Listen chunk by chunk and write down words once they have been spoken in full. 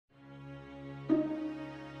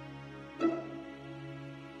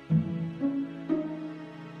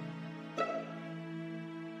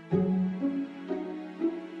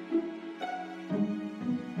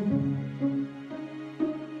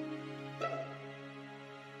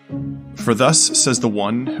For thus says the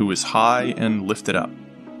one who is high and lifted up,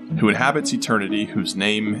 who inhabits eternity, whose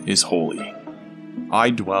name is holy.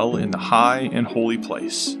 I dwell in the high and holy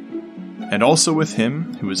place, and also with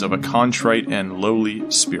him who is of a contrite and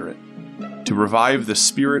lowly spirit, to revive the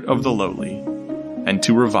spirit of the lowly, and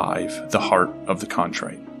to revive the heart of the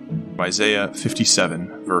contrite. Isaiah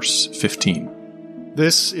 57, verse 15.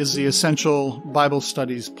 This is the Essential Bible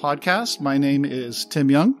Studies podcast. My name is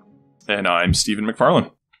Tim Young. And I'm Stephen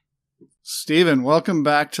McFarlane. Stephen, welcome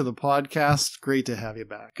back to the podcast. Great to have you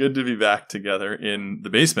back. Good to be back together in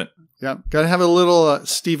the basement. Yeah, got to have a little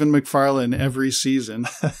Stephen McFarlane every season.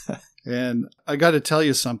 And I got to tell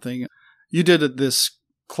you something. You did this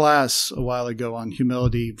class a while ago on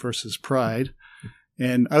humility versus pride.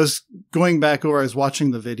 And I was going back over, I was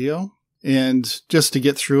watching the video, and just to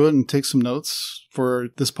get through it and take some notes for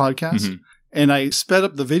this podcast. Mm-hmm. And I sped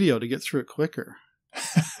up the video to get through it quicker.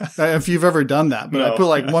 If you've ever done that, but no. I put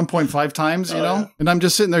like 1.5 times, yeah. And I'm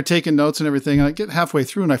just sitting there taking notes and everything. And I get halfway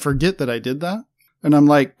through and I forget that I did that. And I'm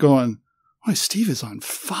like going, "Oh, Steve is on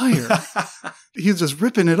fire." He's just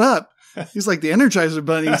ripping it up. He's like the Energizer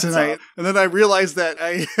Bunny tonight. And then I realized that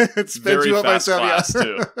I sped you up myself.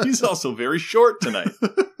 Too. He's also very short tonight.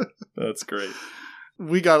 That's great.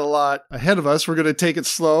 We got a lot ahead of us. We're going to take it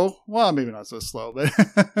slow. Well, maybe not so slow,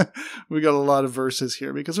 but we got a lot of verses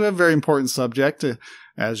here because we have a very important subject,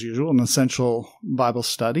 as usual, an essential Bible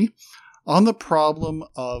study on the problem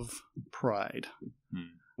of pride.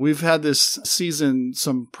 We've had this season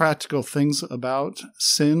some practical things about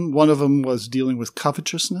sin. One of them was dealing with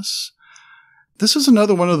covetousness. This is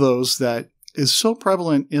another one of those that is so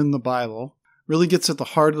prevalent in the Bible, really gets at the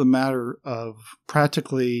heart of the matter of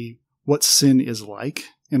practically what sin is like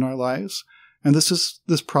in our lives. And this is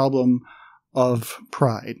this problem of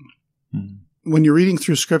pride. Mm-hmm. When you're reading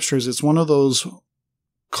through scriptures, it's one of those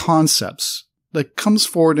concepts that comes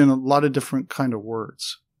forward in a lot of different kind of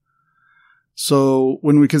words. So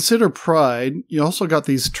when we consider pride, you also got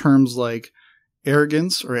these terms like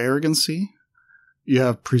arrogance or arrogancy. You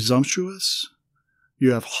have presumptuous.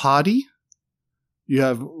 You have haughty. You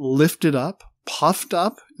have lifted up. Puffed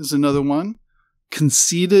up is another one.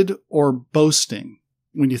 Conceited or boasting.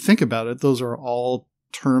 When you think about it, those are all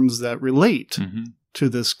terms that relate to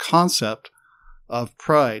this concept of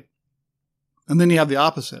pride. And then you have the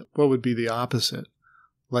opposite. What would be the opposite?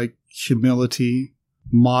 Like humility,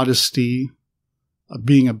 modesty,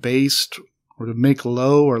 being abased, or to make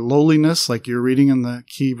low, or lowliness, like you're reading in the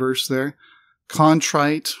key verse there.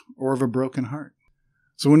 Contrite, or of a broken heart.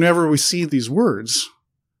 So whenever we see these words,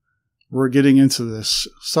 we're getting into this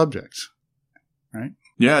subject. Right?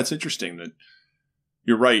 Yeah, it's interesting that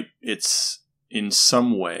you're right. It's in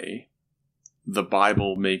some way, the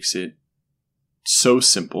Bible makes it so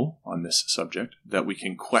simple on this subject that we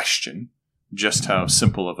can question just how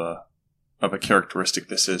simple of a characteristic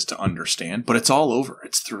this is to understand. But it's all over.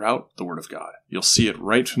 It's throughout the Word of God. You'll see it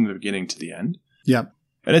right from the beginning to the end. Yeah.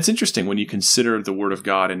 And it's interesting when you consider the Word of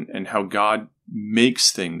God and how God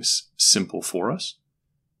makes things simple for us.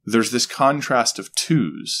 There's this contrast of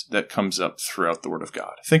twos that comes up throughout the Word of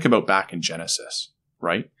God. Think about back in Genesis,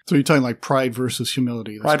 right? So you're talking like pride versus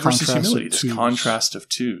humility. Pride versus humility, this contrast of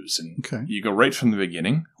twos. And you go right from the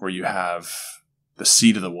beginning where you have the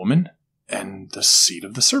seed of the woman and the seed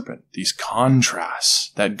of the serpent. These contrasts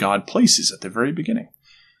that God places at the very beginning.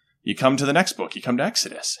 You come to the next book, you come to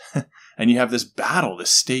Exodus, and you have this battle, this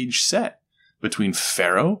stage set between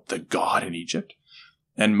Pharaoh, the god in Egypt,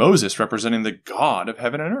 and Moses representing the God of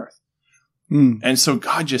heaven and earth. And so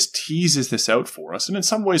God just teases this out for us. And in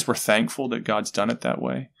some ways, we're thankful that God's done it that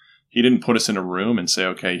way. He didn't put us in a room and say,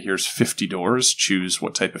 okay, here's 50 doors. Choose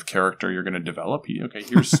what type of character you're going to develop.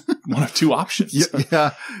 Here's one of two options.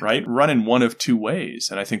 Yeah. Right? Run in one of two ways.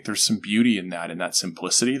 And I think there's some beauty in that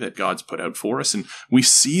simplicity that God's put out for us. And we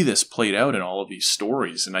see this played out in all of these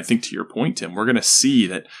stories. And I think to your point, Tim, we're going to see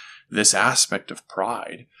that this aspect of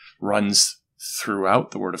pride runs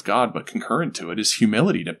throughout the Word of God, but concurrent to it is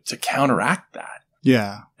humility to counteract that.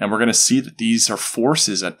 Yeah. And we're going to see that these are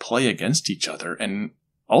forces at play against each other. And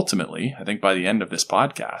ultimately, I think by the end of this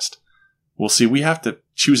podcast, we'll see we have to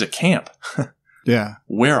choose a camp. Yeah.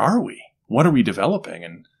 Where are we? What are we developing?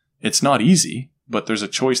 And it's not easy, but there's a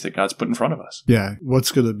choice that God's put in front of us. Yeah.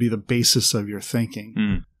 What's going to be the basis of your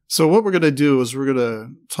thinking? So what we're going to do is we're going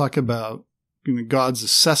to talk about God's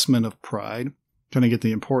assessment of pride, kind of get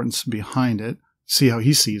the importance behind it, see how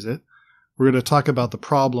he sees it. We're going to talk about the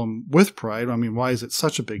problem with pride. I mean, why is it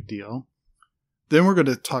such a big deal? Then we're going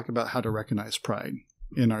to talk about how to recognize pride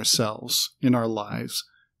in ourselves, in our lives,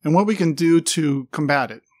 and what we can do to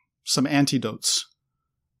combat it. Some antidotes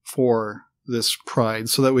for this pride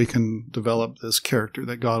so that we can develop this character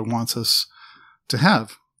that God wants us to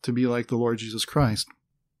have, to be like the Lord Jesus Christ.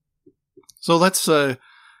 So let's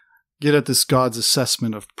get at this God's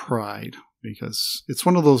assessment of pride, because it's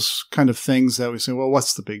one of those kind of things that we say, well,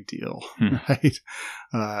 what's the big deal,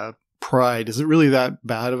 right? Pride, is it really that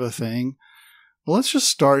bad of a thing? Well, let's just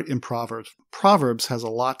start in Proverbs. Proverbs has a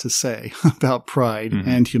lot to say about pride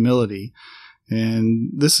and humility. And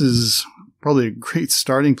this is probably a great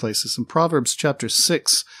starting place. It's in Proverbs chapter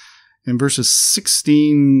 6 in verses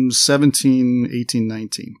 16, 17, 18,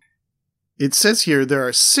 19. It says here, there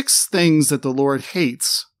are 6 things that the Lord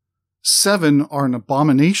hates. 7 are an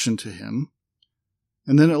abomination to him.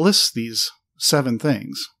 And then it lists these 7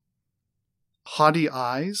 things. Haughty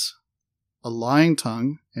eyes, a lying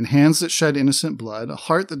tongue, and hands that shed innocent blood, a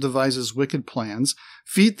heart that devises wicked plans,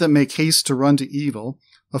 feet that make haste to run to evil,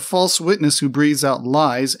 a false witness who breathes out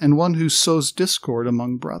lies, and one who sows discord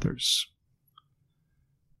among brothers.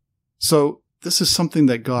 So this is something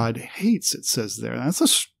that God hates, it says there. That's a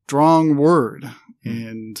strong word.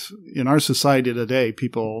 And in our society today,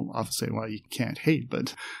 people often say, well, you can't hate,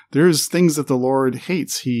 but there's things that the Lord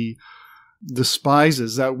hates. He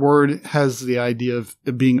despises. That word has the idea of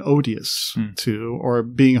being odious to, or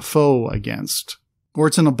being a foe against, or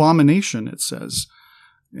it's an abomination, it says.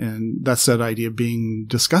 And that's that idea of being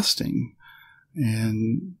disgusting.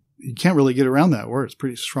 And you can't really get around that word. It's a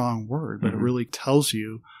pretty strong word, but it really tells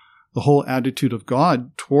you the whole attitude of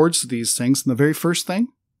God towards these things. And the very first thing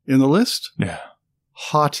in the list,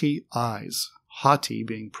 haughty eyes. Haughty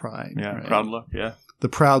being pride. Yeah, right? Proud look, yeah. The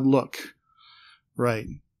proud look. Right.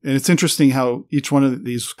 And it's interesting how each one of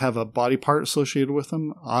these have a body part associated with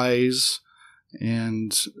them. Eyes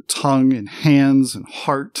and tongue and hands and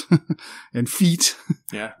heart and feet.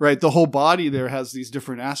 Yeah. Right. The whole body there has these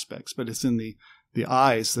different aspects, but it's in the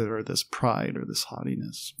eyes that are this pride or this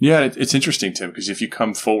haughtiness. Yeah, it's interesting, Tim, because if you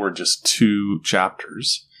come forward just 2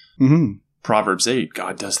 chapters, Proverbs 8,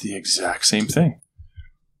 God does the exact same thing.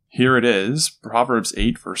 Here it is, Proverbs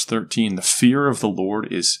 8, verse 13, the fear of the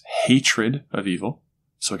Lord is hatred of evil.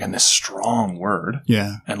 So again, this strong word.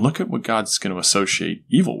 Yeah. And look at what God's going to associate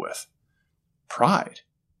evil with. Pride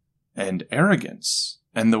and arrogance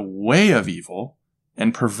and the way of evil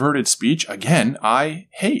and perverted speech. Again, I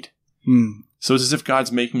hate. So it's as if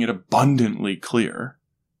God's making it abundantly clear.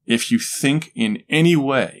 If you think in any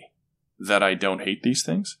way that I don't hate these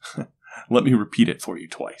things, let me repeat it for you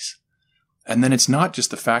twice. And then it's not just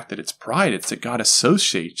the fact that it's pride, it's that God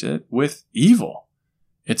associates it with evil.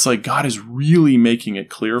 It's like God is really making it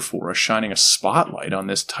clear for us, shining a spotlight on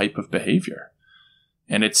this type of behavior.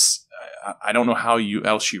 And it's, I don't know how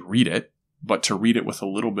else you read it, but to read it with a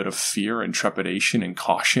little bit of fear and trepidation and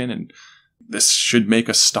caution, and this should make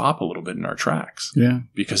us stop a little bit in our tracks. Yeah.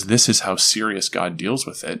 Because this is how serious God deals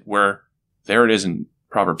with it, where there it is in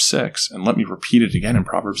Proverbs 6, and let me repeat it again in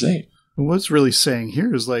Proverbs 8. What's really saying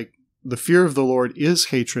here is like, the fear of the Lord is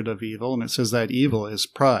hatred of evil, and it says that evil is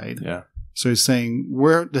pride. Yeah. So he's saying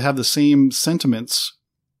we're to have the same sentiments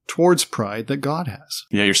towards pride that God has.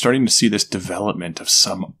 Yeah, you're starting to see this development of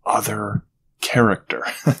some other character,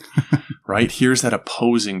 right? Here's that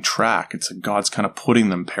opposing track. It's like God's kind of putting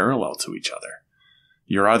them parallel to each other.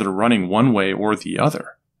 You're either running one way or the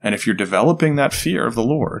other. And if you're developing that fear of the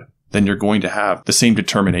Lord, then you're going to have the same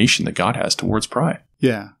determination that God has towards pride.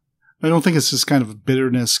 Yeah. I don't think it's this kind of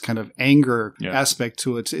bitterness, kind of anger aspect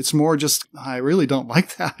to it. It's more just, I really don't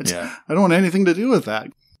like that. Yeah. I don't want anything to do with that.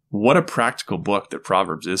 What a practical book that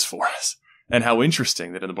Proverbs is for us. And how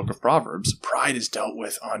interesting that in the book of Proverbs, pride is dealt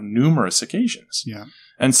with on numerous occasions. Yeah.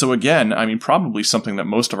 And so again, I mean, probably something that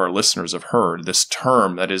most of our listeners have heard, this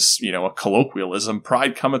term that is, a colloquialism,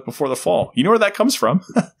 pride cometh before the fall. You know where that comes from?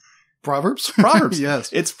 Proverbs? Proverbs.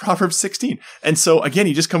 Yes. It's Proverbs 16. And so again,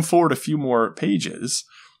 you just come forward a few more pages,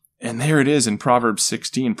 and there it is in Proverbs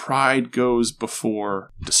 16. Pride goes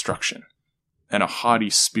before destruction, and a haughty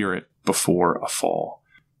spirit before a fall.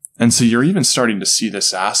 And so you're even starting to see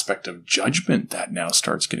this aspect of judgment that now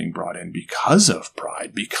starts getting brought in because of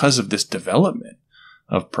pride, because of this development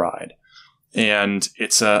of pride. And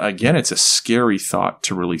it's a scary thought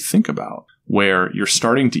to really think about, where you're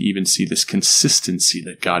starting to even see this consistency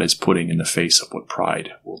that God is putting in the face of what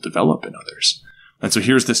pride will develop in others. And so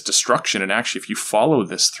here's this destruction. And actually, if you follow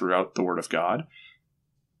this throughout the Word of God,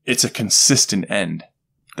 it's a consistent end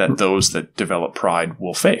that those that develop pride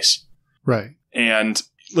will face. Right. And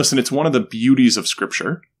listen, it's one of the beauties of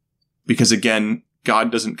Scripture, because again,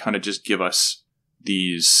 God doesn't kind of just give us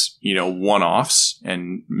these, one-offs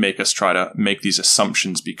and make us try to make these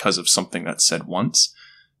assumptions because of something that's said once.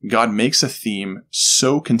 God makes a theme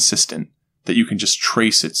so consistent that you can just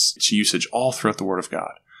trace its usage all throughout the Word of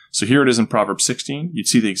God. So here it is in Proverbs 16. You'd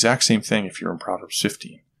see the exact same thing if you're in Proverbs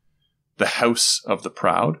 15. The house of the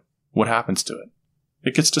proud, what happens to it?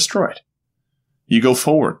 It gets destroyed. You go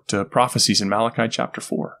forward to prophecies in Malachi chapter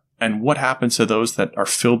 4. And what happens to those that are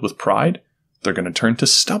filled with pride? They're going to turn to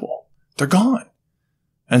stubble. They're gone.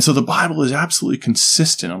 And so the Bible is absolutely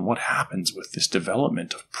consistent on what happens with this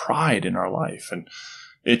development of pride in our life. And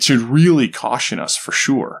it should really caution us for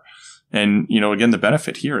sure. And, again, the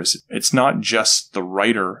benefit here is it's not just the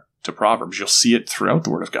writer to Proverbs. You'll see it throughout the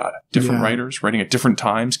Word of God. Different writers writing at different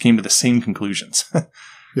times came to the same conclusions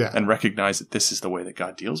and recognized that this is the way that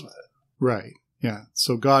God deals with it. Right. Yeah.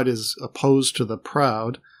 So God is opposed to the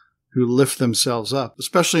proud who lift themselves up,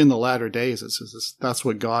 especially in the latter days. It says that's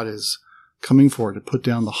what God is coming for, to put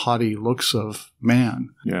down the haughty looks of man.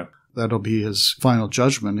 Yeah. That'll be his final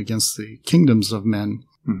judgment against the kingdoms of men.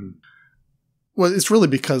 Mm-hmm. Well, it's really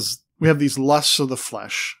because we have these lusts of the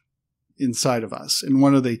flesh inside of us. And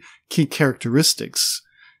one of the key characteristics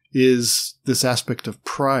is this aspect of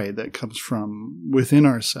pride that comes from within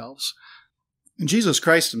ourselves. And Jesus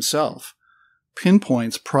Christ himself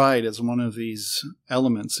pinpoints pride as one of these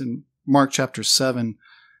elements. In Mark chapter 7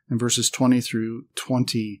 and verses 20 through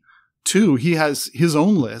 22, he has his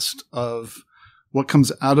own list of what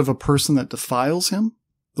comes out of a person that defiles him,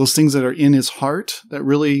 those things that are in his heart that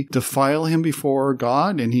really defile him before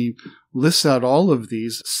God. And he lists out all of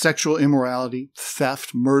these: sexual immorality,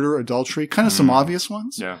 theft, murder, adultery, kind of some obvious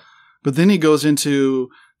ones. Yeah. But then he goes into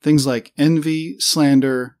things like envy,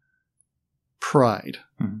 slander, pride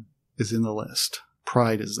is in the list.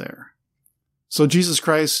 Pride is there. So Jesus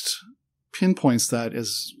Christ pinpoints that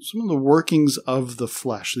as some of the workings of the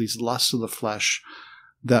flesh, these lusts of the flesh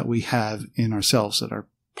that we have in ourselves that are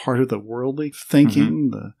part of the worldly thinking,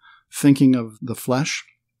 the thinking of the flesh.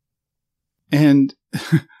 And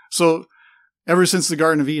so ever since the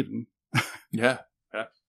Garden of Eden, so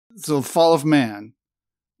the fall of man,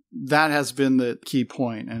 that has been the key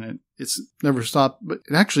point, and it's never stopped, but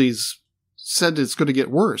it actually is said it's going to get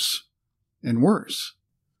worse and worse.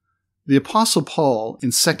 The Apostle Paul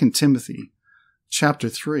in 2 Timothy chapter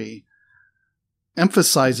 3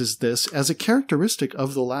 emphasizes this as a characteristic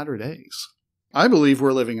of the latter days. I believe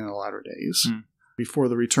we're living in the latter days before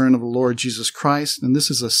the return of the Lord Jesus Christ, and this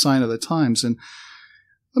is a sign of the times. And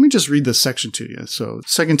let me just read this section to you. So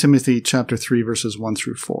 2 Timothy chapter 3 verses 1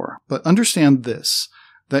 through 4. But understand this,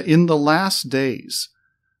 that in the last days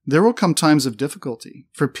there will come times of difficulty,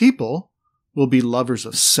 for people will be lovers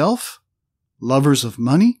of self, lovers of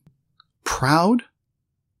money, proud,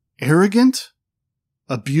 arrogant,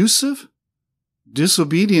 abusive,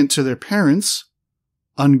 disobedient to their parents,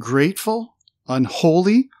 ungrateful,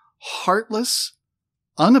 unholy, heartless,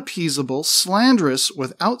 unappeasable, slanderous,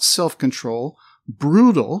 without self-control,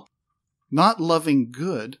 brutal, not loving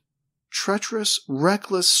good, treacherous,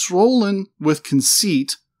 reckless, swollen with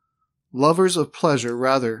conceit, lovers of pleasure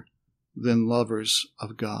rather than lovers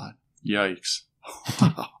of God. Yikes.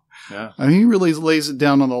 Wow. Yeah. I mean, he really lays it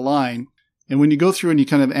down on the line. And when you go through and you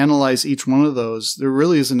kind of analyze each one of those, there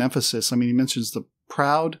really is an emphasis. I mean, he mentions the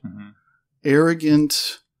proud,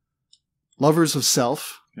 arrogant, lovers of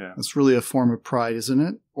self. Yeah. That's really a form of pride, isn't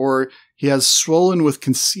it? Or he has swollen with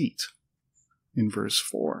conceit in verse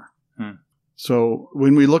 4. So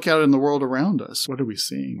when we look out in the world around us, what are we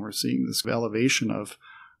seeing? We're seeing this elevation of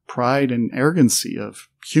pride and arrogancy of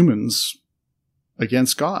humans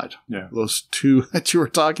against God. Yeah. Those two that you were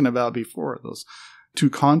talking about before, those two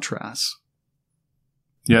contrasts.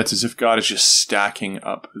 Yeah, it's as if God is just stacking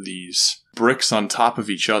up these bricks on top of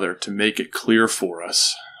each other to make it clear for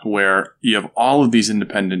us, where you have all of these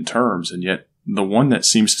independent terms, and yet the one that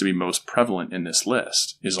seems to be most prevalent in this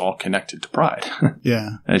list is all connected to pride.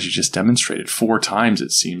 Yeah. As you just demonstrated 4 times,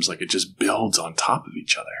 it seems like it just builds on top of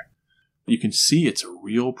each other. You can see it's a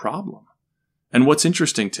real problem. And what's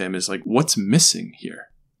interesting, Tim, is like what's missing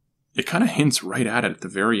here. It kind of hints right at it at the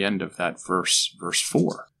very end of that verse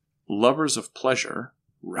 4. Lovers of pleasure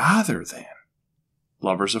rather than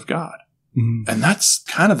lovers of God. And that's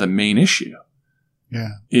kind of the main issue.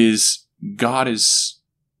 Yeah. Is God is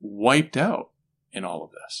wiped out in all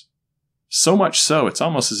of this. So much so, it's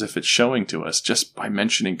almost as if it's showing to us just by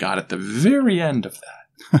mentioning God at the very end of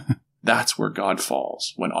that. That's where God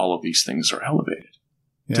falls when all of these things are elevated.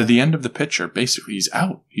 Yeah. To the end of the picture, basically, he's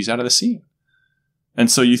out. He's out of the scene. And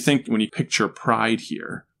so you think when you picture pride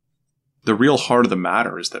here, the real heart of the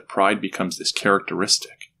matter is that pride becomes this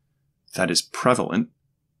characteristic that is prevalent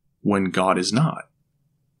when God is not.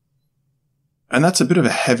 And that's a bit of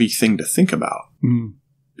a heavy thing to think about.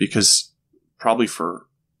 Because probably for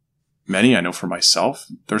many, I know for myself,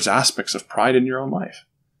 there's aspects of pride in your own life.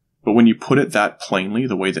 But when you put it that plainly,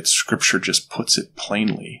 the way that Scripture just puts it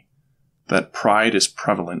plainly, that pride is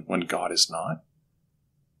prevalent when God is not,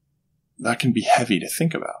 that can be heavy to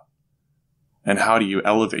think about. And how do you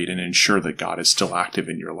elevate and ensure that God is still active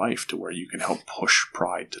in your life to where you can help push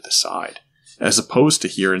pride to the side? As opposed to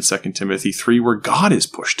here in 2 Timothy 3, where God is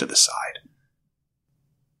pushed to the side.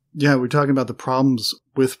 Yeah, we're talking about the problems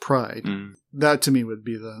with pride. That to me would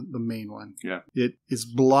be the main one. Yeah. It is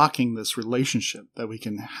blocking this relationship that we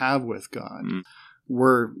can have with God.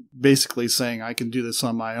 We're basically saying, I can do this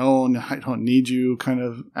on my own. I don't need you kind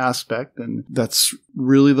of aspect. And that's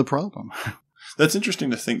really the problem. That's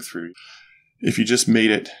interesting to think through. If you just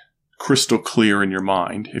made it crystal clear in your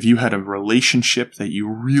mind, if you had a relationship that you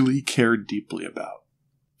really cared deeply about,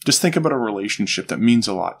 just think about a relationship that means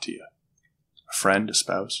a lot to you. A friend, a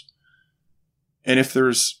spouse. And if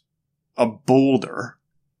there's a boulder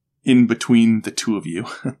in between the two of you,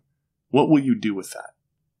 what will you do with that?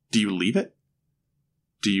 Do you leave it?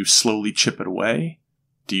 Do you slowly chip it away?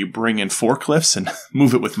 Do you bring in forklifts and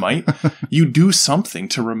move it with might? You do something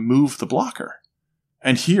to remove the blocker.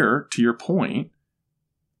 And here, to your point,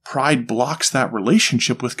 pride blocks that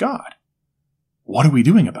relationship with God. What are we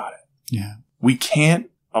doing about it? Yeah. We can't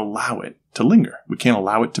allow it to linger. We can't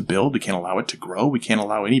allow it to build. We can't allow it to grow. We can't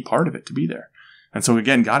allow any part of it to be there. And so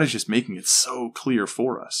again, God is just making it so clear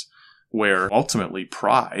for us, where ultimately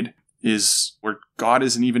pride is where God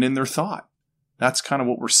isn't even in their thought. That's kind of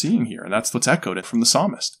what we're seeing here. And that's what's echoed from the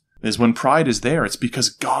psalmist, is when pride is there, it's because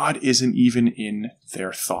God isn't even in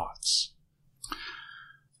their thoughts.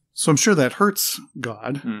 So I'm sure that hurts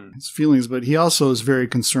God, his feelings, but he also is very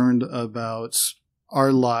concerned about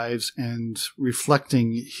our lives and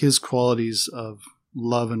reflecting his qualities of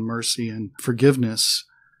love and mercy and forgiveness.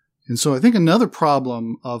 And so I think another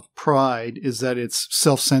problem of pride is that it's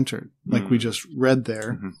self-centered, like we just read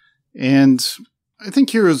there. And I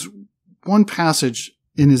think here is one passage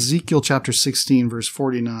in Ezekiel chapter 16, verse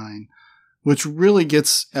 49, which really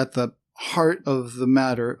gets at the heart of the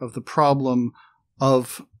matter of the problem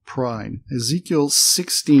of pride. Ezekiel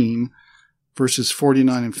 16, verses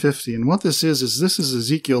 49 and 50. And what this is this is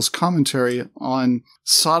Ezekiel's commentary on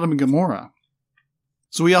Sodom and Gomorrah.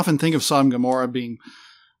 So we often think of Sodom and Gomorrah being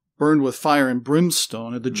burned with fire and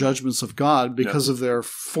brimstone at the judgments of God because of their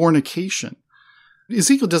fornication.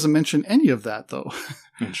 Ezekiel doesn't mention any of that, though.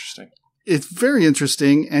 Interesting. It's very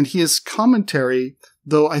interesting, and his commentary,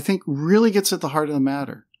 though, I think really gets at the heart of the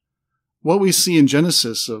matter. What we see in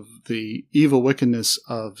Genesis of the evil wickedness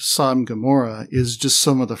of Sodom and Gomorrah is just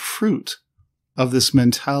some of the fruit of this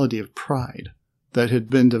mentality of pride that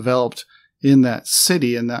had been developed in that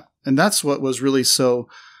city, and that's what was really so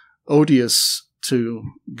odious to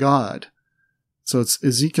God. So it's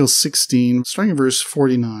Ezekiel 16, starting in verse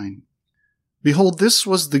 49. Behold, this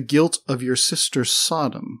was the guilt of your sister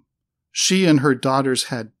Sodom. She and her daughters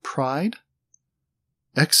had pride,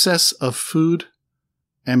 excess of food,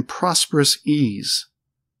 and prosperous ease,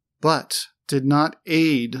 but did not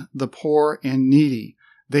aid the poor and needy.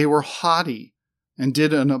 They were haughty and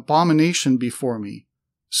did an abomination before me,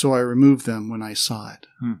 so I removed them when I saw it.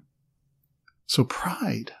 So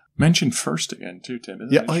pride. Mentioned first again, too, Tim.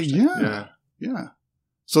 Yeah.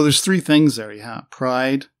 So there's three things there. You have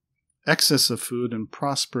pride, excess of food, and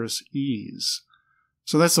prosperous ease.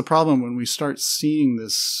 So that's the problem when we start seeing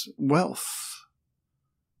this wealth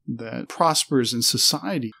that prospers in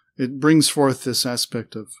society. It brings forth this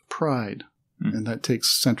aspect of pride, and that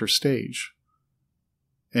takes center stage.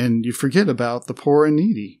 And you forget about the poor and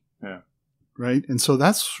needy. Yeah. Right? And so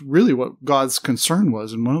that's really what God's concern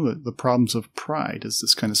was. And one of the problems of pride is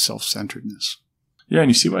this kind of self-centeredness. Yeah, and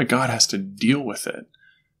you see why God has to deal with it.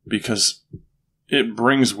 Because it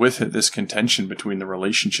brings with it this contention between the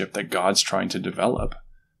relationship that God's trying to develop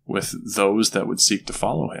with those that would seek to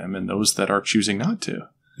follow him and those that are choosing not to.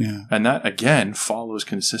 Yeah. And that, again, follows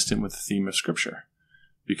consistent with the theme of Scripture.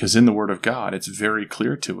 Because in the Word of God, it's very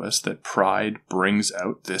clear to us that pride brings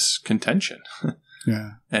out this contention.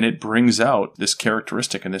 Yeah. And it brings out this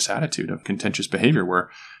characteristic and this attitude of contentious behavior where,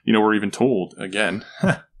 we're even told, again,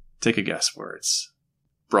 take a guess where it's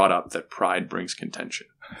brought up that pride brings contention.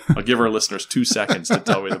 I'll give our listeners 2 seconds to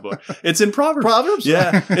tell me the book. It's in Proverbs. Proverbs?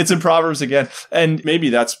 Yeah, it's in Proverbs again. And maybe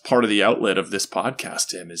that's part of the outlet of this podcast,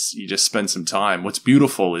 Tim, is you just spend some time. What's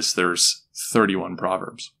beautiful is there's 31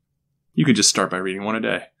 Proverbs. You could just start by reading one a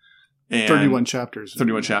day. And 31 chapters.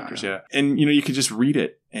 31 chapters, yeah. And, you could just read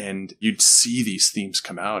it and you'd see these themes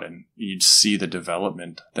come out and you'd see the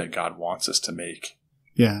development that God wants us to make.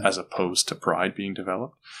 Yeah. As opposed to pride being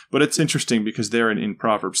developed. But it's interesting because there in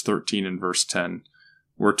Proverbs 13 and verse 10,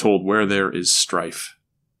 we're told where there is strife,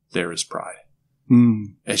 there is pride.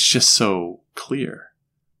 It's just so clear.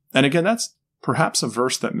 And again, that's perhaps a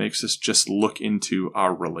verse that makes us just look into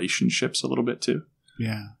our relationships a little bit too.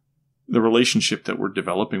 Yeah. The relationship that we're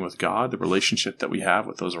developing with God, the relationship that we have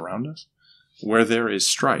with those around us. Where there is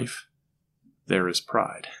strife, there is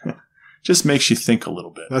pride. Just makes you think a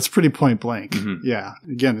little bit. That's pretty point blank. Mm-hmm. Yeah.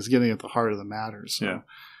 Again, it's getting at the heart of the matter. So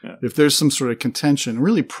yeah. If there's some sort of contention,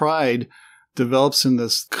 really pride develops in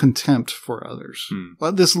this contempt for others.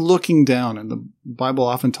 This looking down, and the Bible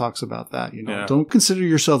often talks about that. Don't consider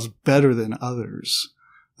yourselves better than others.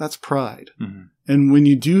 That's pride. Mm-hmm. And when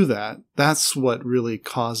you do that, that's what really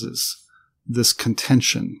causes this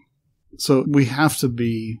contention. So we have to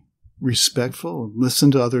be respectful and listen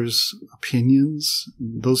to others' opinions,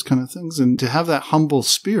 those kind of things. And to have that humble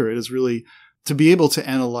spirit is really to be able to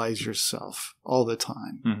analyze yourself all the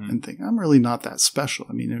time and think, I'm really not that special.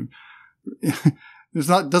 I mean,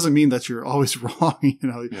 doesn't mean that you're always wrong,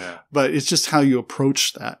 but it's just how you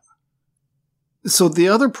approach that. So the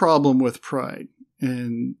other problem with pride,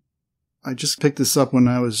 and I just picked this up when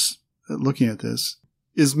I was looking at this,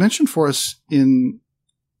 is mentioned for us in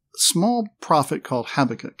a small prophet called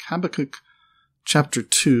Habakkuk. Habakkuk chapter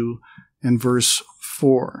 2 and verse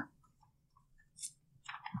 4.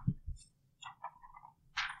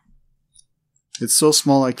 It's so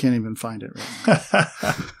small I can't even find it right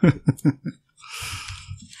now.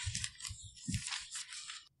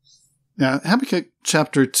 Now, Habakkuk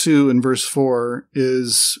chapter 2 and verse 4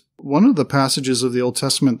 is one of the passages of the Old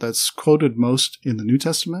Testament that's quoted most in the New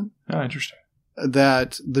Testament. Oh, interesting.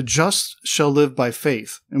 That the just shall live by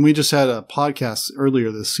faith. And we just had a podcast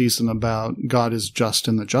earlier this season about God is just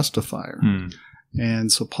and the justifier.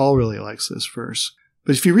 And so Paul really likes this verse.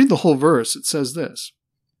 But if you read the whole verse, it says this: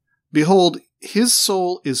 Behold, his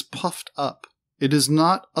soul is puffed up. It is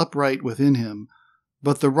not upright within him,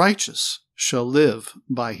 but the righteous shall live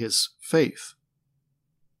by his faith.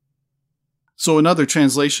 So in other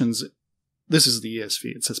translations, this is the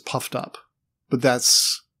ESV, it says puffed up. But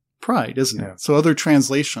that's pride, isn't it? So other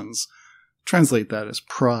translations translate that as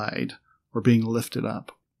pride or being lifted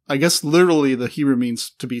up. I guess literally the Hebrew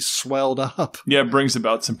means to be swelled up. Yeah, it brings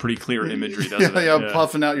about some pretty clear imagery, doesn't it? Yeah,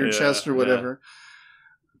 puffing out your chest or whatever.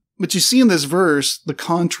 But you see in this verse, the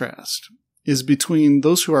contrast is between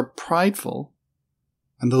those who are prideful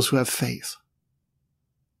and those who have faith.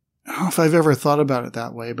 I don't know if I've ever thought about it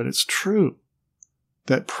that way, but it's true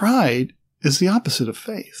that pride is the opposite of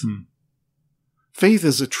faith. Faith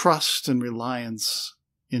is a trust and reliance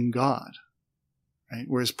in God, right?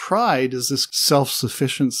 Whereas pride is this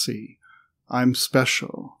self-sufficiency. I'm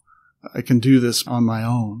special. I can do this on my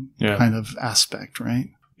own kind of aspect, right?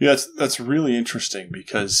 Yeah, that's really interesting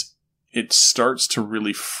because it starts to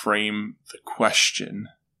really frame the question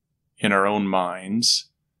in our own minds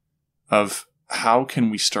of how can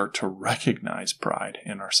we start to recognize pride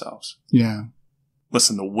in ourselves? Yeah.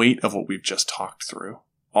 Listen, the weight of what we've just talked through,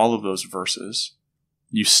 all of those verses,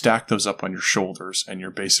 you stack those up on your shoulders and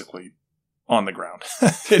you're basically on the ground.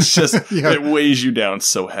 It's just, it weighs you down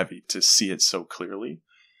so heavy to see it so clearly.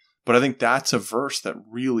 But I think that's a verse that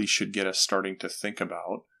really should get us starting to think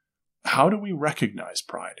about how do we recognize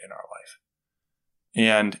pride in our life?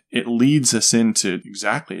 And it leads us into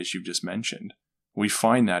exactly as you just mentioned. We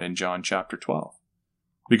find that in John chapter 12.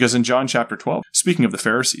 Because in John chapter 12, speaking of the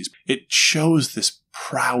Pharisees, it shows this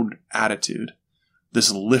proud attitude,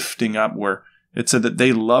 this lifting up where it said that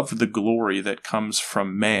they loved the glory that comes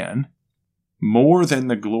from man more than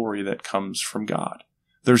the glory that comes from God.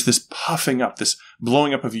 There's this puffing up, this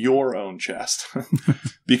blowing up of your own chest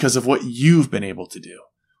because of what you've been able to do.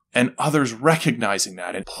 And others recognizing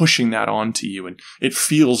that and pushing that onto you. And it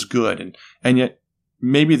feels good. And yet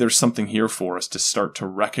maybe there's something here for us to start to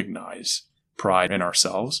recognize pride in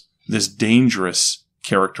ourselves, this dangerous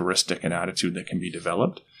characteristic and attitude that can be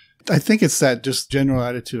developed. I think it's that just general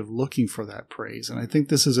attitude of looking for that praise. And I think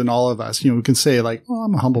this is in all of us. We can say like, oh,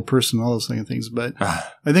 I'm a humble person, all those kind of things. But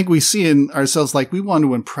I think we see in ourselves like we want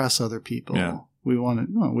to impress other people. Yeah. We want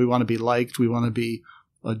to be liked. We want to be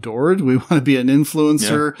adored. We want to be an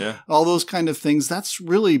influencer. All those kind of things. That's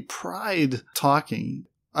really pride talking.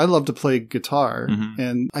 I love to play guitar,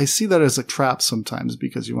 and I see that as a trap sometimes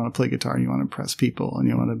because you want to play guitar and you want to impress people and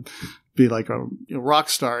you want to be like a rock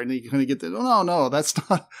star, and you kind of get that. Oh, no, that's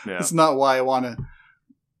not. That's not why I want to.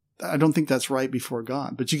 I don't think that's right before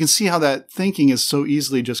God. But you can see how that thinking is so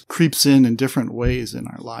easily just creeps in different ways in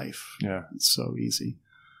our life. Yeah, it's so easy.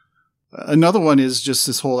 Another one is just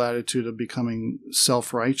this whole attitude of becoming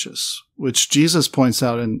self-righteous, which Jesus points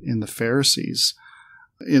out in the Pharisees.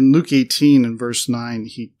 In Luke 18 and verse 9,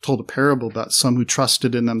 he told a parable about some who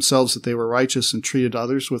trusted in themselves that they were righteous and treated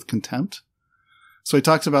others with contempt. So he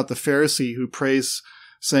talks about the Pharisee who prays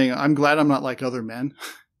saying, I'm glad I'm not like other men.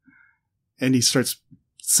 and he starts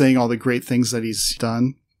saying all the great things that he's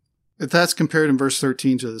done. If that's compared in verse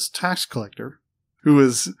 13 to this tax collector, who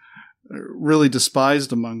is really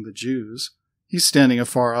despised among the Jews, he's standing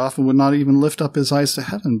afar off and would not even lift up his eyes to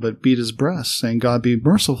heaven, but beat his breast, saying, God be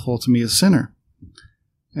merciful to me, a sinner.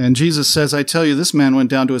 And Jesus says, I tell you, this man went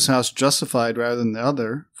down to his house justified rather than the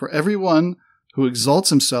other. For everyone who exalts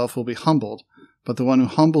himself will be humbled, but the one who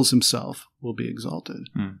humbles himself will be exalted.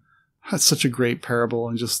 That's such a great parable,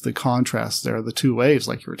 and just the contrast there, the two ways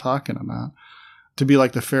like you were talking about. To be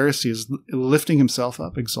like the Pharisees, lifting himself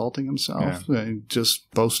up, exalting himself, and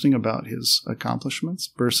just boasting about his accomplishments,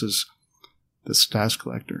 versus this tax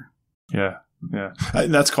collector. Yeah.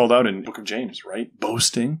 And that's called out in the book of James, right?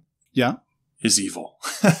 Boasting is evil.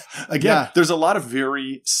 Again, there's a lot of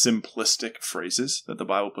very simplistic phrases that the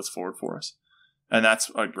Bible puts forward for us. And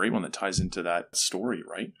that's a great one that ties into that story,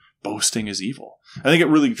 right? Boasting is evil. I think it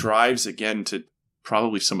really drives, again, to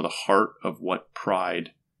probably some of the heart of what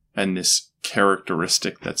pride and this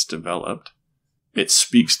characteristic that's developed. It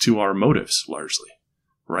speaks to our motives largely,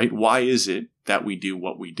 right? Why is it that we do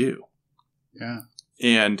what we do? Yeah.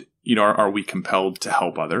 And, are we compelled to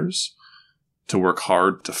help others, to work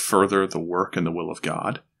hard to further the work and the will of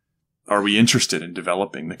God? Are we interested in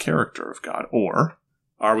developing the character of God? Or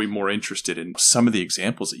are we more interested in some of the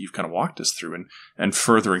examples that you've kind of walked us through and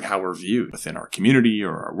furthering how we're viewed within our community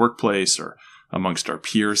or our workplace or amongst our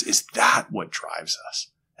peers? Is that what drives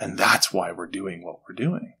us? And that's why we're doing what we're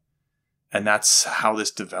doing. And that's how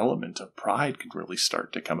this development of pride can really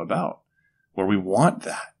start to come about, where we want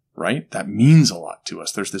that, right? That means a lot to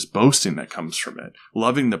us. There's this boasting that comes from it,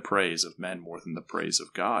 loving the praise of men more than the praise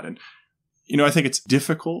of God. And, I think it's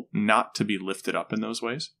difficult not to be lifted up in those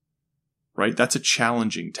ways. Right? That's a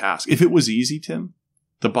challenging task. If it was easy, Tim,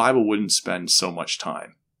 the Bible wouldn't spend so much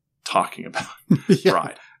time talking about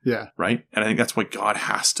pride. Yeah. Right? And I think that's why God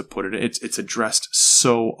has to put it. It's addressed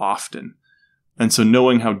so often. And so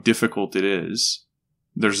knowing how difficult it is,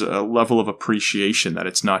 there's a level of appreciation that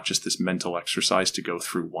it's not just this mental exercise to go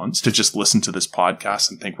through once, to just listen to this podcast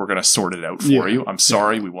and think we're going to sort it out for you. I'm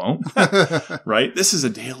sorry, we won't. Right? This is a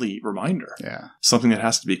daily reminder. Yeah. Something that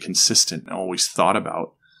has to be consistent and always thought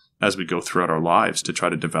about as we go throughout our lives to try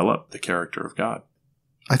to develop the character of God.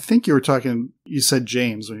 I think you said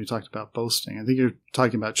James when you talked about boasting. I think you're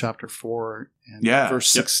talking about chapter 4 and verse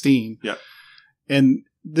 16. Yeah. And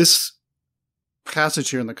this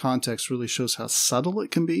passage here in the context really shows how subtle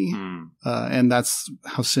it can be. And that's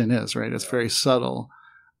how sin is, right? It's very subtle.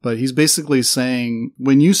 But he's basically saying,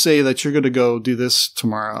 when you say that you're going to go do this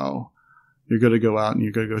tomorrow, you're going to go out and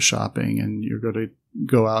you're going to go shopping and you're going to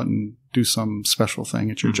go out and do some special thing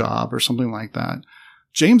at your job or something like that.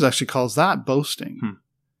 James actually calls that boasting,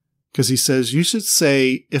 because he says you should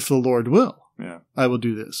say, if the Lord will, I will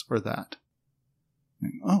do this or that.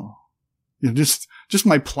 And, just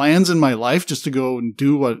my plans in my life just to go and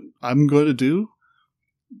do what I'm going to do.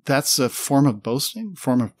 That's a form of boasting,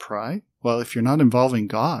 form of pride. Well, if you're not involving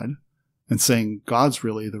God and saying God's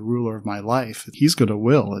really the ruler of my life, he's going to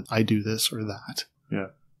will that I do this or that. Yeah.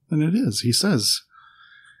 And it is. He says,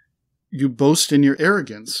 you boast in your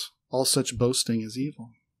arrogance. All such boasting is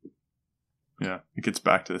evil. Yeah. It gets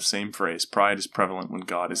back to the same phrase. Pride is prevalent when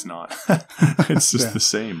God is not. It's just the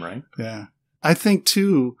same, right? Yeah. I think,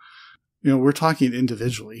 too, we're talking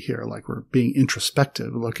individually here, like we're being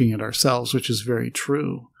introspective, looking at ourselves, which is very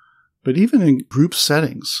true. But even in group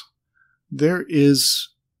settings, there is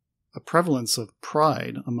a prevalence of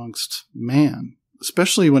pride amongst man,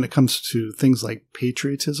 especially when it comes to things like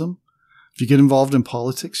patriotism. If you get involved in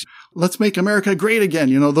politics, let's make America great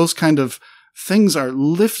again. Those kind of things are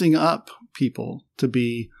lifting up people to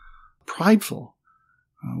be prideful.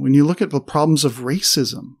 When you look at the problems of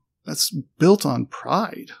racism, that's built on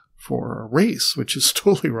pride for a race, which is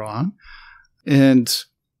totally wrong. And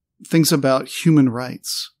things about human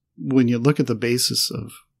rights, when you look at the basis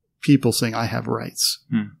of people saying, I have rights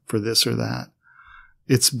for this or that,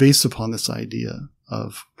 it's based upon this idea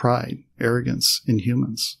of pride, arrogance in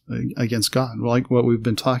humans against God, like what we've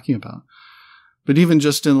been talking about. But even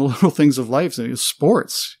just in the little things of life,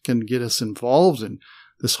 sports can get us involved in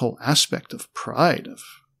this whole aspect of pride, of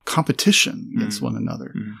competition against one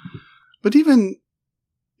another. But even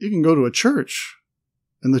you can go to a church,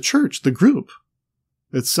 and the group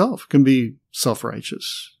itself can be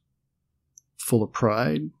self-righteous, full of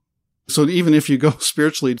pride. So even if you go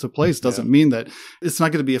spiritually to a place, doesn't mean that it's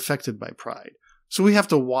not going to be affected by pride. So we have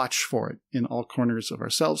to watch for it in all corners of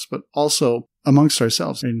ourselves, but also amongst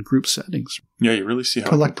ourselves in group settings. Yeah, you really see how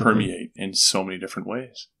it can permeate in so many different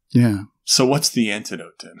ways. Yeah. So what's the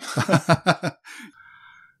antidote, Tim?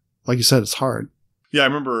 Like you said, it's hard. Yeah, I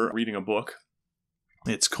remember reading a book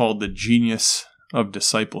It's called The Genius of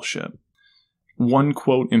Discipleship. One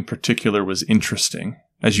quote in particular was interesting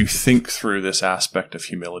as you think through this aspect of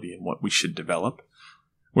humility and what we should develop,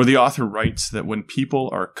 where the author writes that when people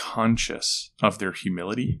are conscious of their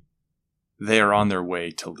humility, they are on their way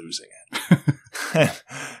to losing it.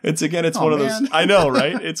 It's one of those, I know,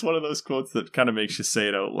 right? It's one of those quotes that kind of makes you say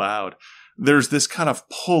it out loud. There's this kind of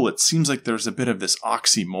pull. It seems like there's a bit of this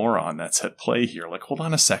oxymoron that's at play here. Like, hold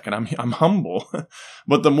on a second, I'm humble.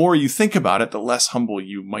 But the more you think about it, the less humble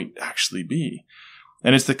you might actually be.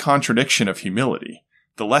 And it's the contradiction of humility.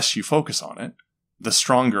 The less you focus on it, the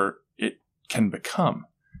stronger it can become.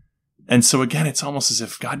 And so again, it's almost as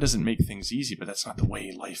if God doesn't make things easy, but that's not the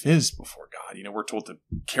way life is before God. We're told to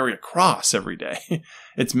carry a cross every day.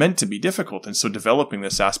 It's meant to be difficult. And so developing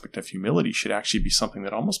this aspect of humility should actually be something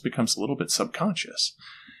that almost becomes a little bit subconscious.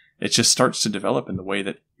 It just starts to develop in the way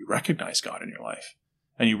that you recognize God in your life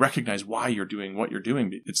and you recognize why you're doing what you're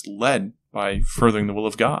doing. It's led by furthering the will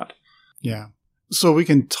of God. Yeah. So we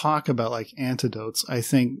can talk about like antidotes. I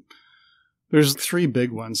think there's 3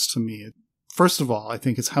 big ones to me. First of all, I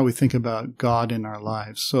think it's how we think about God in our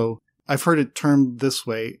lives. So I've heard it termed this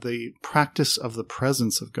way, the practice of the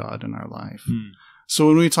presence of God in our life. So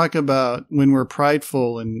when we talk about when we're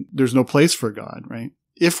prideful and there's no place for God, right?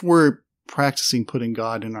 If we're practicing putting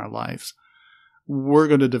God in our lives, we're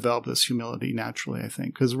going to develop this humility naturally, I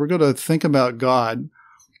think, because we're going to think about God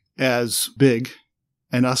as big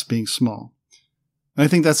and us being small. And I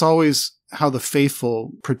think that's always how the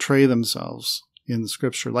faithful portray themselves in the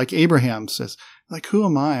scripture. Like Abraham says, like, who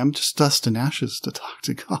am I? I'm just dust and ashes to talk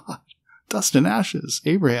to God. Dust and ashes.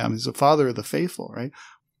 Abraham is the father of the faithful, right?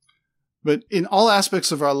 But in all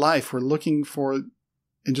aspects of our life, we're looking for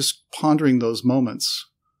and just pondering those moments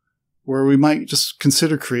where we might just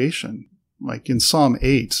consider creation. Like in Psalm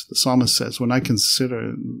 8, the psalmist says, when I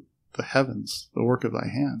consider the heavens, the work of thy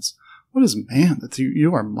hands, what is man that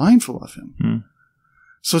you are mindful of him?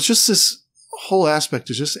 So it's just this whole aspect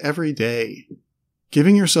is just every day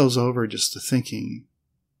giving yourselves over just to thinking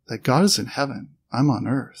that God is in heaven, I'm on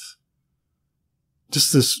earth.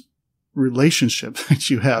 Just this relationship that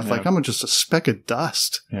you have, like I'm just a speck of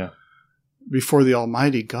dust before the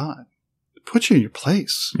Almighty God. Put you in your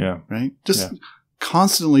place, right? Just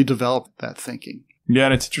constantly develop that thinking. Yeah,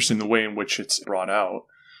 and it's interesting the way in which it's brought out.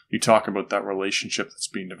 You talk about that relationship that's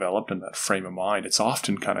being developed and that frame of mind. It's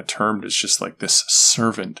often kind of termed as just like this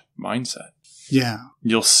servant mindset. Yeah.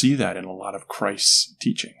 You'll see that in a lot of Christ's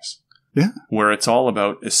teachings. Yeah. Where it's all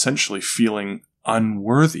about essentially feeling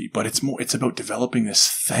unworthy, but it's about developing this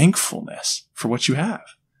thankfulness for what you have.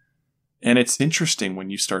 And it's interesting when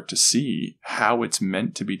you start to see how it's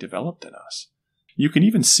meant to be developed in us. You can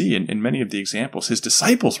even see in many of the examples, his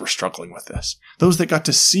disciples were struggling with this. Those that got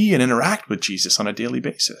to see and interact with Jesus on a daily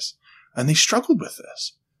basis. And they struggled with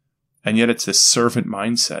this. And yet it's this servant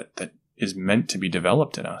mindset that is meant to be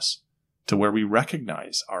developed in us to where we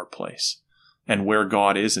recognize our place and where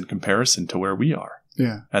God is in comparison to where we are.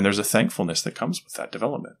 Yeah. And there's a thankfulness that comes with that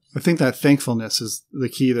development. I think that thankfulness is the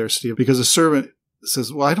key there, Steve, because a servant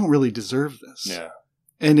says, well, I don't really deserve this. Yeah.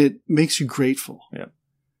 And it makes you grateful. Yeah.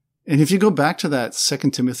 And if you go back to that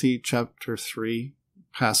 2 Timothy chapter 3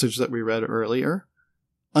 passage that we read earlier,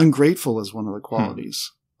 ungrateful is one of the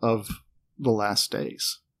qualities of the last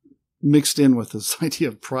days, mixed in with this idea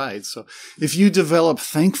of pride. So if you develop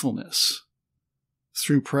thankfulness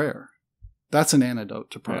through prayer, that's an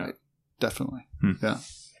antidote to pride. Definitely. Yeah.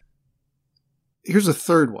 Here's a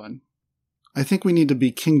third one. I think we need to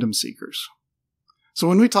be kingdom seekers. So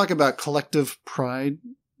when we talk about collective pride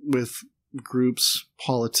with groups,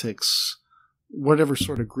 politics, whatever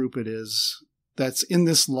sort of group it is that's in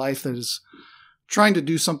this life that is trying to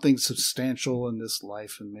do something substantial in this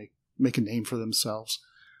life and make a name for themselves,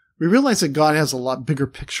 we realize that God has a lot bigger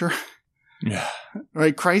picture. Yeah.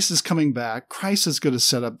 Right? Christ is coming back. Christ is going to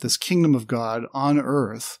set up this kingdom of God on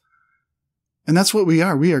earth. And that's what we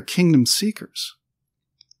are. We are kingdom seekers.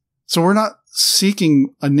 So we're not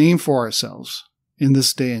seeking a name for ourselves in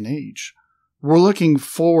this day and age. We're looking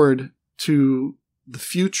forward to the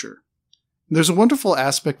future. There's a wonderful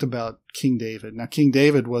aspect about King David. Now, King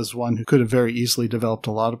David was one who could have very easily developed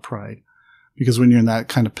a lot of pride, because when you're in that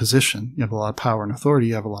kind of position, you have a lot of power and authority,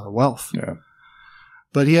 you have a lot of wealth. Yeah.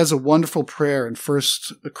 But he has a wonderful prayer in 1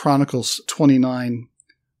 Chronicles 29.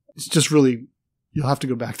 It's just really, you'll have to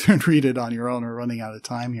go back there and read it on your own. We're running out of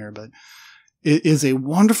time here, but it is a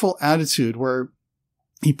wonderful attitude where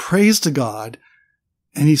he prays to God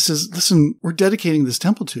and he says, listen, we're dedicating this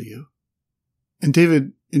temple to you. And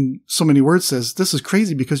David, in so many words, says, this is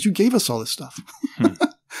crazy because you gave us all this stuff.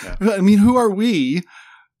 Yeah. I mean, who are we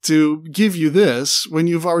to give you this when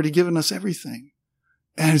you've already given us everything?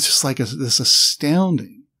 And it's just like this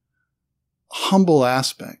astounding, humble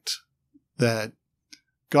aspect that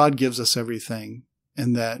God gives us everything,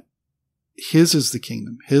 and that His is the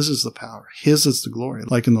kingdom, His is the power, His is the glory,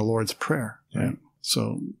 like in the Lord's Prayer. Right? Yeah.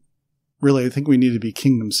 So really, I think we need to be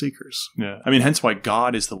kingdom seekers. Yeah. I mean, hence why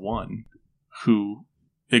God is the one who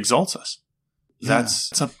exalts us.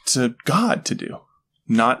 That's it's up to God to do,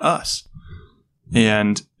 not us.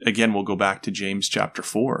 And again, we'll go back to James chapter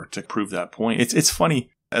 4 to prove that point. It's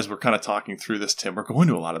funny, as we're kind of talking through this, Tim, we're going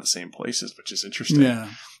to a lot of the same places, which is interesting. Yeah.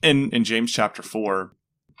 In James chapter 4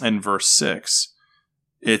 and verse 6,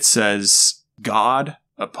 it says, God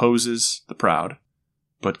opposes the proud,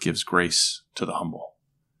 but gives grace to the humble.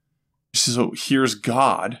 So here's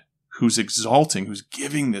God who's exalting, who's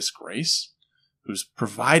giving this grace, who's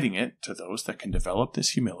providing it to those that can develop this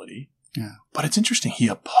humility. Yeah. But it's interesting. He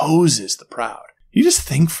opposes the proud. You just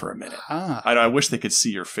think for a minute. I wish they could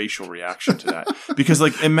see your facial reaction to that. Because,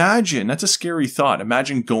 like, imagine, that's a scary thought.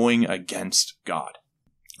 Imagine going against God.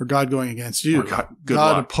 Or God going against you.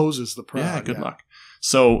 God opposes the proud. Yeah, good luck.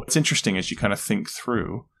 So it's interesting as you kind of think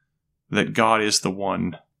through that God is the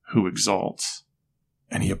one who exalts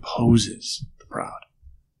and He opposes the proud.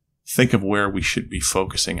 Think of where we should be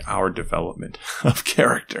focusing our development of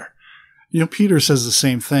character. You know, Peter says the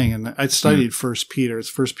same thing, and I studied 1 Peter.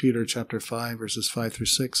 It's 1 Peter chapter 5, verses 5 through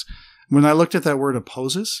 6. When I looked at that word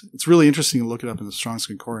opposes, it's really interesting to look it up in the Strong's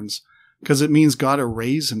Concordance, because it means God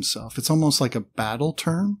arrays Himself. It's almost like a battle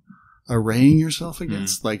term, arraying yourself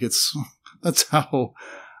against. Like, that's how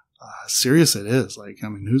serious it is. Like, I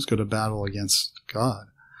mean, who's going to battle against God?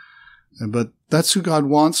 But that's who God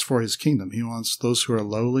wants for His kingdom. He wants those who are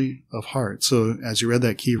lowly of heart. So as you read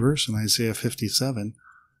that key verse in Isaiah 57,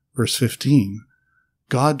 verse 15,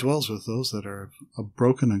 God dwells with those that are a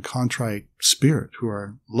broken and contrite spirit, who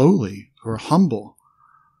are lowly, who are humble.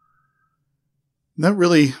 And that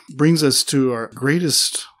really brings us to our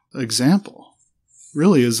greatest example,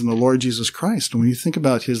 really is in the Lord Jesus Christ. And when you think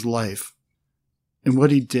about His life and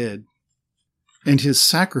what He did and His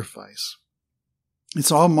sacrifice,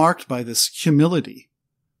 it's all marked by this humility.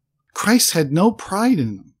 Christ had no pride in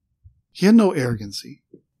Him. He had no arrogancy.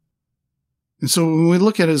 And so when we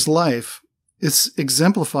look at His life, it's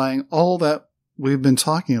exemplifying all that we've been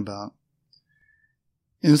talking about.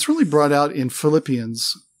 And it's really brought out in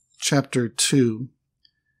Philippians chapter 2.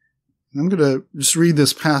 And I'm going to just read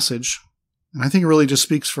this passage, and I think it really just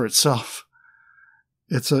speaks for itself.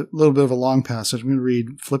 It's a little bit of a long passage. I'm going to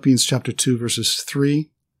read Philippians chapter 2, verses 3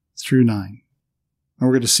 through 9. And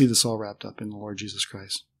we're going to see this all wrapped up in the Lord Jesus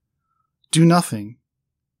Christ. Do nothing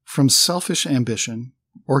from selfish ambition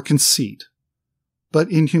or conceit, but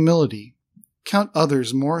in humility count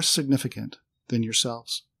others more significant than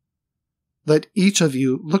yourselves. Let each of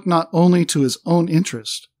you look not only to his own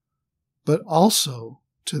interest, but also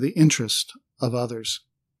to the interest of others.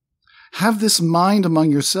 Have this mind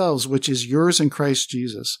among yourselves, which is yours in Christ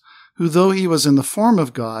Jesus, who, though He was in the form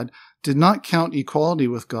of God, did not count equality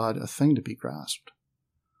with God a thing to be grasped,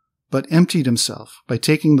 but emptied Himself by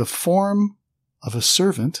taking the form of a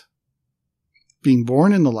servant, being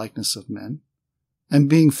born in the likeness of men, and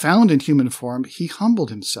being found in human form, He humbled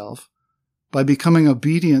Himself by becoming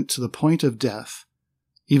obedient to the point of death,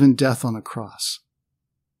 even death on a cross.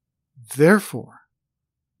 Therefore,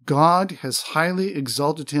 God has highly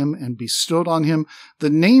exalted Him and bestowed on Him the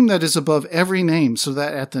name that is above every name, so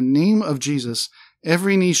that at the name of Jesus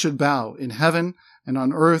every knee should bow in heaven and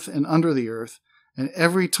on earth and under the earth, and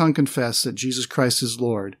every tongue confess that Jesus Christ is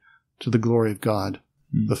Lord, to the glory of God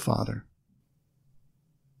the Father.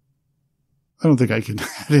 I don't think I can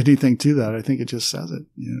add anything to that. I think it just says it.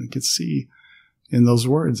 You can see in those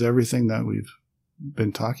words everything that we've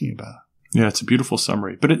been talking about. Yeah, it's a beautiful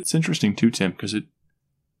summary. But it's interesting too, Tim, because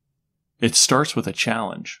it starts with a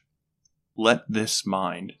challenge. Let this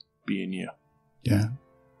mind be in you. Yeah.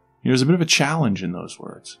 There's a bit of a challenge in those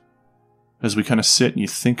words. As we kind of sit and you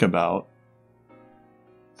think about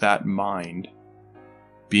that mind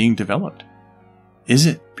being developed. Is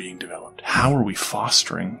it being developed? How are we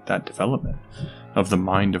fostering that development of the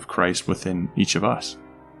mind of Christ within each of us?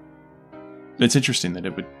 It's interesting that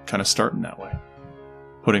it would kind of start in that way,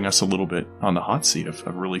 putting us a little bit on the hot seat of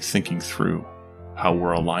really thinking through how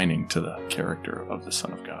we're aligning to the character of the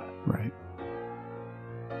Son of God. Right.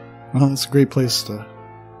 Well, that's a great place to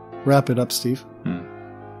wrap it up, Steve.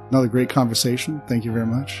 Another great conversation. Thank you very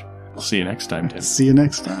much. We'll see you next time, Tim. See you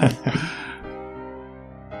next time.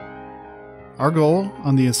 Our goal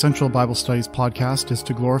on the Essential Bible Studies podcast is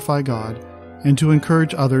to glorify God and to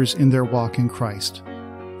encourage others in their walk in Christ.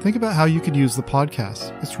 Think about how you could use the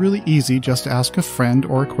podcast. It's really easy just to ask a friend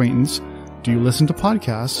or acquaintance, do you listen to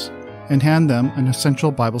podcasts? and hand them an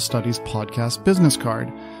Essential Bible Studies podcast business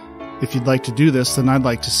card. If you'd like to do this, then I'd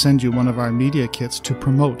like to send you one of our media kits to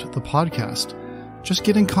promote the podcast. Just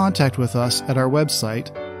get in contact with us at our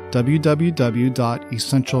website,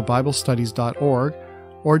 www.essentialbiblestudies.org,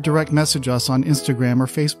 or direct message us on Instagram or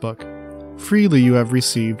Facebook. Freely you have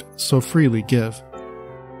received, so freely give.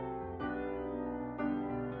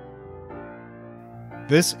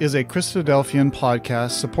 This is a Christadelphian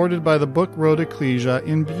podcast supported by the Book Road Ecclesia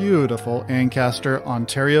in beautiful Ancaster,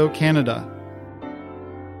 Ontario, Canada.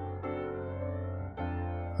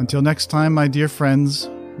 Until next time, my dear friends,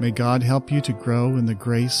 may God help you to grow in the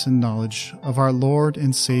grace and knowledge of our Lord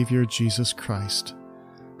and Savior Jesus Christ.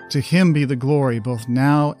 To Him be the glory both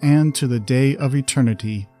now and to the day of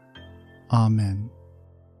eternity. Amen.